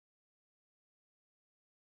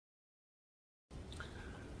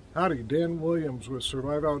Howdy, Dan Williams with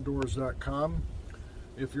SurviveOutdoors.com.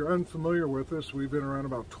 If you're unfamiliar with us, we've been around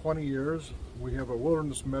about 20 years. We have a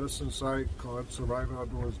wilderness medicine site called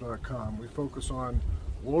SurviveOutdoors.com. We focus on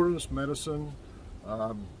wilderness medicine,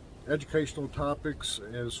 educational topics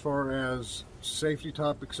as far as safety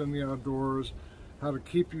topics in the outdoors, how to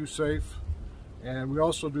keep you safe, and we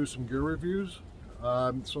also do some gear reviews,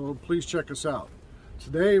 so please check us out.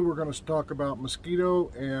 Today we're going to talk about mosquito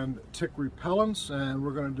and tick repellents, and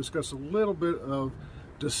we're going to discuss a little bit of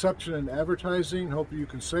deception in advertising. Hope you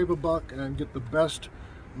can save a buck and get the best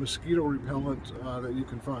mosquito repellent that you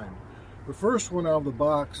can find. The first one out of the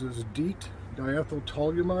box is Deet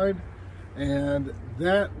diethyltoluamide, and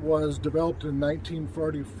that was developed in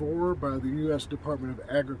 1944 by the U.S. Department of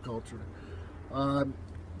Agriculture.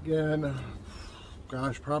 Again,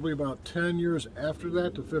 gosh, probably about 10 years after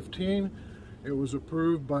that to 15. It was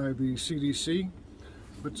approved by the CDC.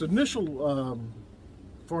 Its initial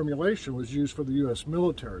formulation was used for the U.S.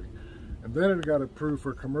 military, and then it got approved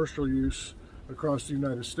for commercial use across the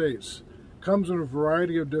United States. It comes in a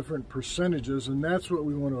variety of different percentages, and that's what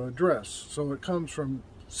we want to address. So it comes from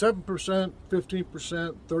 7%,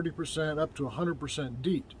 15%, 30%, up to 100%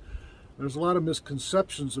 DEET. There's a lot of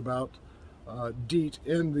misconceptions about DEET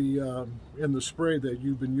in the spray that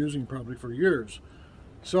you've been using probably for years.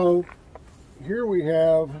 So here we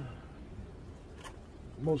have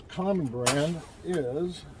the most common brand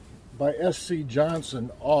is by SC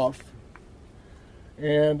Johnson Off,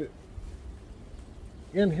 and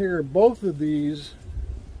in here both of these,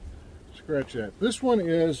 scratch that, this one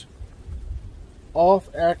is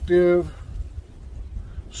Off Active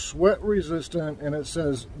Sweat Resistant, and it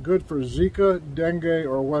says good for Zika, dengue,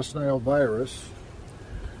 or West Nile virus.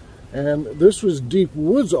 And this was Deep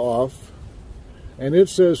Woods Off, and it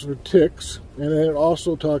says for ticks, and then it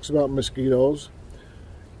also talks about mosquitoes.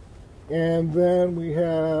 And then we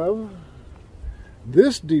have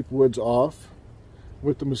this Deep Woods Off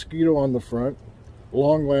with the mosquito on the front,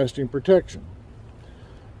 long-lasting protection.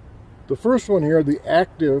 The first one here, the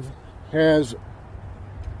Active, has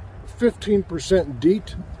 15%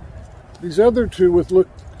 DEET. These other two look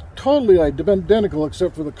totally identical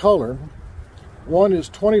except for the color. One is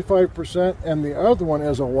 25% and the other one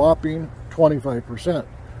is a whopping 25%.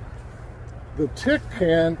 The tick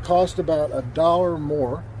can cost about $1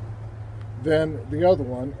 more than the other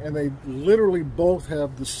one, and they literally both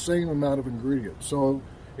have the same amount of ingredients. So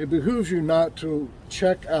it behooves you not to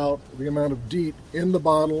check out the amount of DEET in the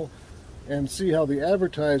bottle and see how the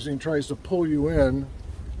advertising tries to pull you in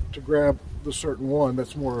to grab the certain one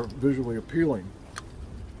that's more visually appealing.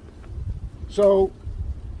 So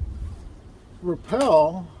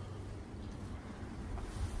Repel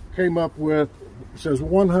came up with, it says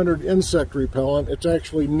 100 insect repellent. It's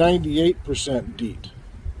actually 98% DEET.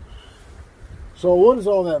 So what does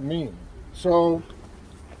all that mean? So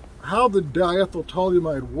how the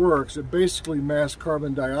diethyltoluamide works, it basically masks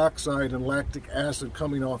carbon dioxide and lactic acid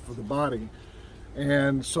coming off of the body,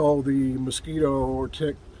 and so the mosquito or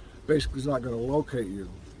tick basically is not going to locate you.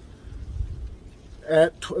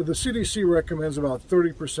 The CDC recommends about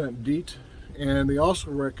 30% DEET, and they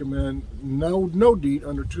also recommend no DEET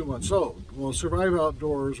under 2 months old. Well, Survive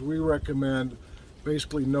Outdoors, we recommend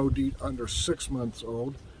basically no DEET under 6 months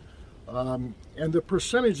old. And the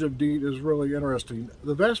percentage of DEET is really interesting.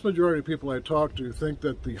 The vast majority of people I talk to think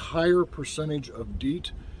that the higher percentage of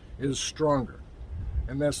DEET is stronger,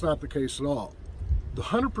 and that's not the case at all. The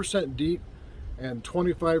 100% DEET and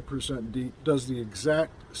 25% DEET does the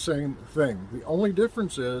exact same thing. The only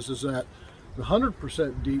difference is that the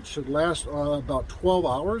 100% DEET should last about 12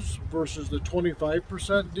 hours versus the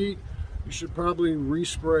 25% DEET. You should probably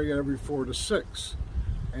respray every 4 to 6.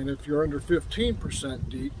 And if you're under 15%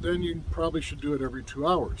 DEET, then you probably should do it every 2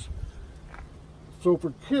 hours. So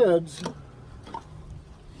for kids,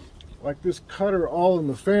 like this Cutter All in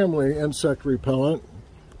the Family insect repellent,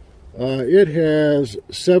 it has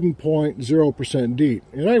 7.0% DEET.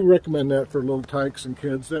 And I recommend that for little tykes and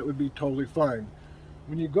kids. That would be totally fine.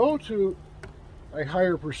 When you go to a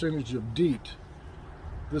higher percentage of DEET,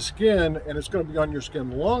 the skin, and it's going to be on your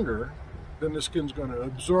skin longer, then the skin's going to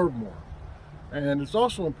absorb more. And it's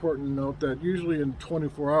also important to note that usually in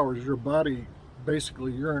 24 hours, your body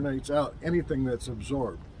basically urinates out anything that's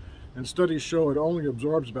absorbed. And studies show it only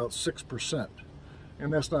absorbs about 6%.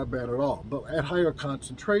 And that's not bad at all. But at higher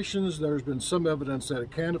concentrations, there's been some evidence that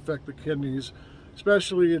it can affect the kidneys,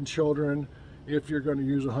 especially in children, if you're going to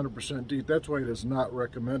use 100% DEET. That's why it is not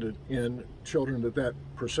recommended in children at that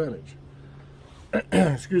percentage.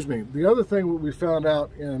 Excuse me. The other thing that we found out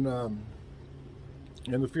in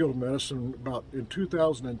the field of medicine, about in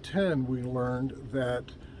 2010, we learned that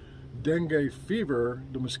dengue fever,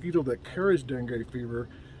 the mosquito that carries dengue fever,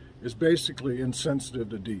 is basically insensitive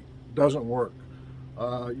to DEET. Doesn't work.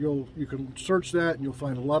 You can search that and you'll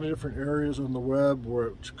find a lot of different areas on the web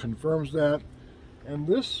which confirms that. And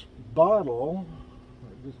this bottle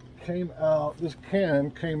this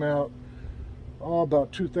can came out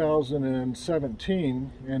about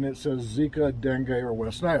 2017, and it says Zika, dengue, or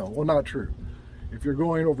West Nile. Well, not true. If you're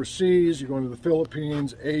going overseas, you're going to the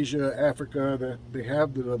Philippines, Asia, Africa, they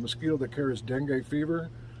have the mosquito that carries dengue fever,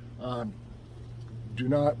 do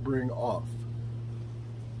not bring off.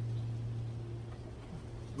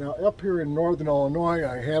 Now, up here in northern Illinois,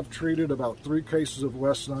 I have treated about 3 cases of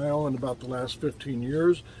West Nile in about the last 15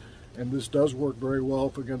 years, and this does work very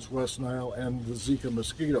well against West Nile and the Zika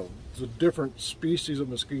mosquito. It's a different species of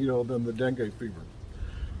mosquito than the dengue fever.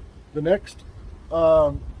 The next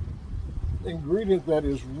ingredient that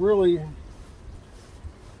is really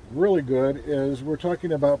good is, we're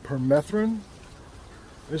talking about permethrin.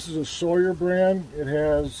 This is a Sawyer brand. It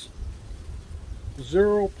has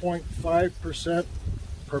 0.5%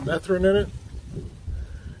 permethrin in it.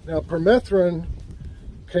 Now, permethrin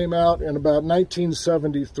came out in about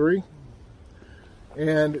 1973,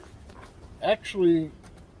 and actually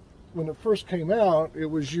when it first came out, it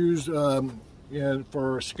was used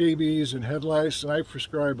for scabies and head lice, and I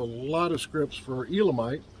prescribe a lot of scripts for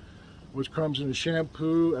Elamite, which comes in a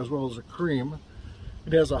shampoo as well as a cream.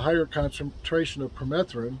 It has a higher concentration of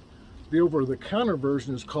permethrin. The over-the-counter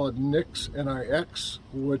version is called Nix, N-I-X,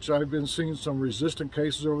 which I've been seeing some resistant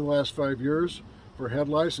cases over the last 5 years for head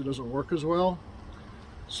lice. It doesn't work as well.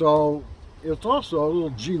 So it's also a little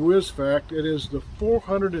gee whiz fact. It is the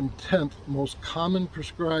 410th most common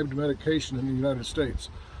prescribed medication in the United States.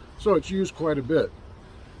 So it's used quite a bit.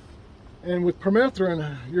 And with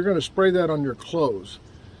permethrin, you're going to spray that on your clothes.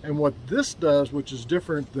 And what this does, which is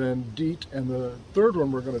different than DEET and the third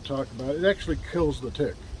one we're going to talk about, it actually kills the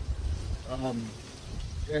tick.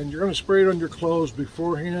 And you're going to spray it on your clothes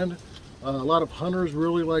beforehand. A lot of hunters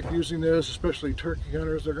really like using this, especially turkey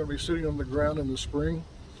hunters. They're going to be sitting on the ground in the spring,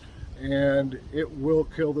 and it will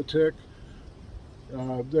kill the tick.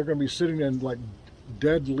 They're going to be sitting in like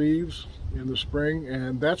dead leaves in the spring,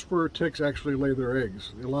 and that's where ticks actually lay their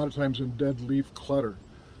eggs, a lot of times in dead leaf clutter.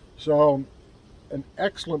 So an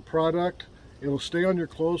excellent product. It'll stay on your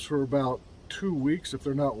clothes for about 2 weeks if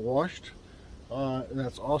they're not washed, and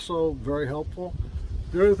that's also very helpful.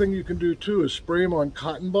 The other thing you can do too is spray them on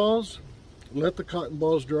cotton balls. Let the cotton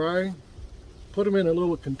balls dry, put them in a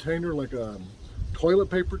little container like a toilet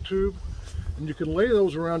paper tube, and you can lay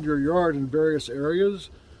those around your yard in various areas,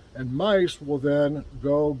 and mice will then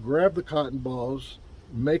go grab the cotton balls,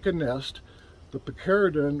 make a nest. The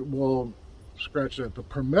Picaridin will, scratch that, the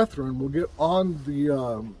permethrin will get on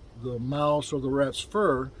the mouse or the rat's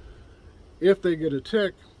fur. If they get a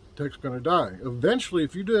tick, the tick's going to die. Eventually,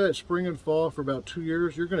 if you do that spring and fall for about 2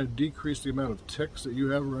 years, you're going to decrease the amount of ticks that you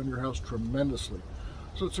have around your house tremendously.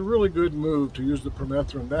 So it's a really good move to use the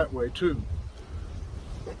permethrin that way too.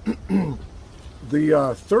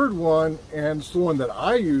 The third one, and it's the one that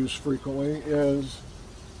I use frequently, is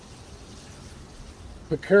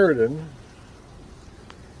Picaridin,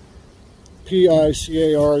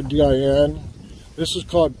 P-I-C-A-R-D-I-N. This is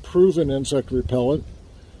called Proven Insect Repellent,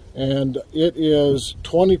 and it is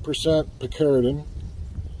 20% Picaridin,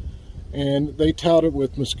 and they tout it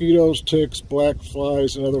with mosquitoes, ticks, black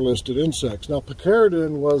flies, and other listed insects. Now,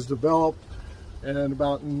 Picaridin was developed in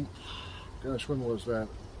about, gosh, when was that?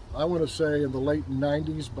 I want to say in the late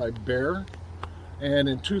 90s by Bayer, and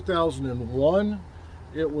in 2001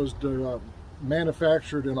 it was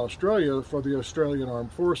manufactured in Australia for the Australian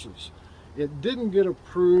Armed Forces. It didn't get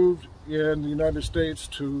approved in the United States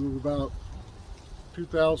to about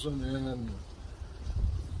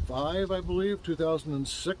 2005, I believe,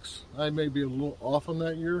 2006. I may be a little off on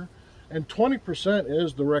that year. And 20%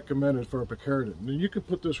 is the recommended for a Picaridin. And you can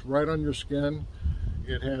put this right on your skin.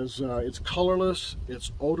 It has, it's colorless,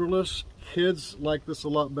 it's odorless. Kids like this a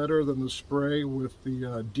lot better than the spray with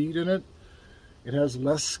the DEET in it. It has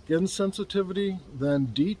less skin sensitivity than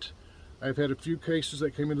DEET. I've had a few cases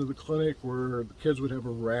that came into the clinic where the kids would have a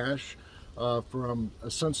rash from a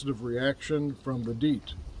sensitive reaction from the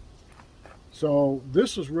DEET. So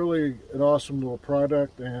this is really an awesome little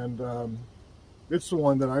product, and it's the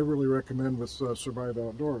one that I really recommend with Survive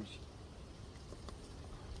Outdoors.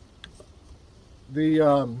 The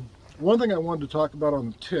one thing I wanted to talk about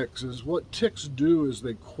on ticks is what ticks do is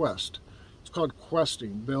they quest. It's called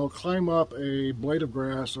questing. They'll climb up a blade of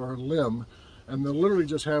grass or a limb, and they'll literally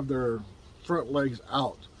just have their front legs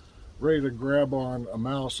out, ready to grab on a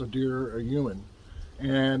mouse, a deer, a human.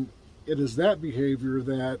 And it is that behavior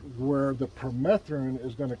that where the permethrin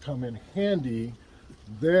is going to come in handy,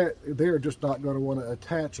 that they're just not going to want to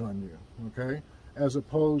attach on you, okay? As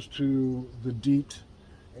opposed to the Deet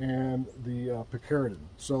and the Picaridin.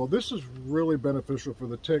 So this is really beneficial for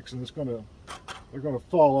the ticks, and they're going to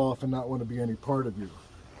fall off and not want to be any part of you.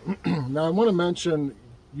 Now I want to mention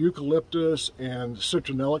eucalyptus and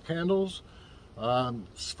citronella candles.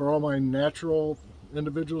 For all my natural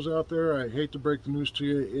individuals out there, I hate to break the news to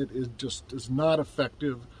you, it is not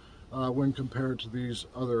effective when compared to these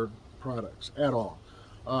other products at all.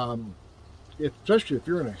 Especially if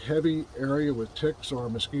you're in a heavy area with ticks or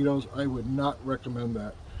mosquitoes, I would not recommend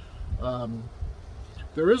that.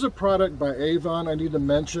 There is a product by Avon I need to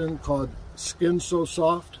mention called Skin So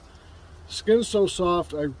Soft. Skin So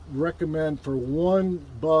Soft I recommend for one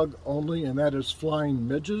bug only, and that is flying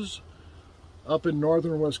midges. Up in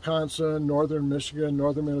northern Wisconsin, northern Michigan,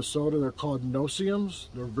 northern Minnesota, they're called no-see-ums.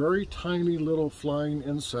 They're very tiny little flying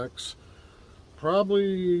insects,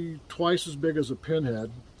 probably twice as big as a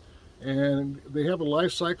pinhead, and they have a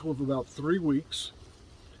life cycle of about 3 weeks.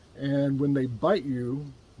 And when they bite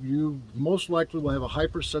you, you most likely will have a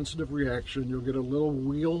hypersensitive reaction. You'll get a little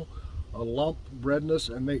wheal, a lump, redness,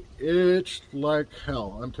 and they itch like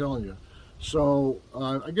hell, I'm telling you. So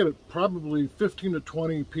I get probably 15 to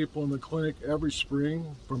 20 people in the clinic every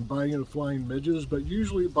spring from biting and flying midges, but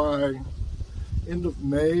usually by end of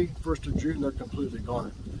May, 1st of June, they're completely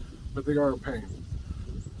gone. But they are a pain.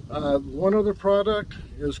 One other product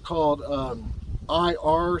is called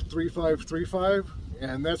IR3535,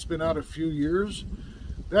 and that's been out a few years.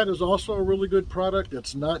 That is also a really good product.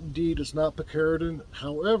 It's not Deet, it's not Picaridin.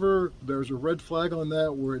 However, there's a red flag on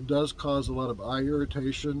that where it does cause a lot of eye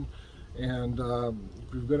irritation. And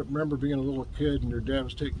if you remember being a little kid and your dad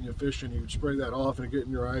was taking you fishing, you'd spray that off and it'd get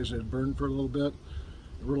in your eyes and it'd burn for a little bit.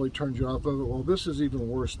 It really turns you off of it. Well, this is even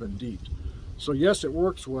worse than Deet. So yes, it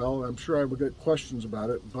works well. I'm sure I will get questions about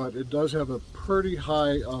it, but it does have a pretty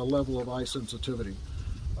high level of eye sensitivity.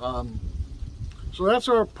 So that's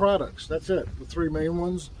our products. That's it, the 3 main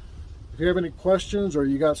ones. If you have any questions or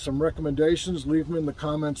you got some recommendations, leave them in the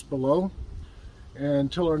comments below. And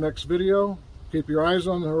until our next video, keep your eyes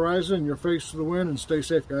on the horizon, your face to the wind, and stay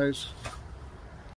safe, guys.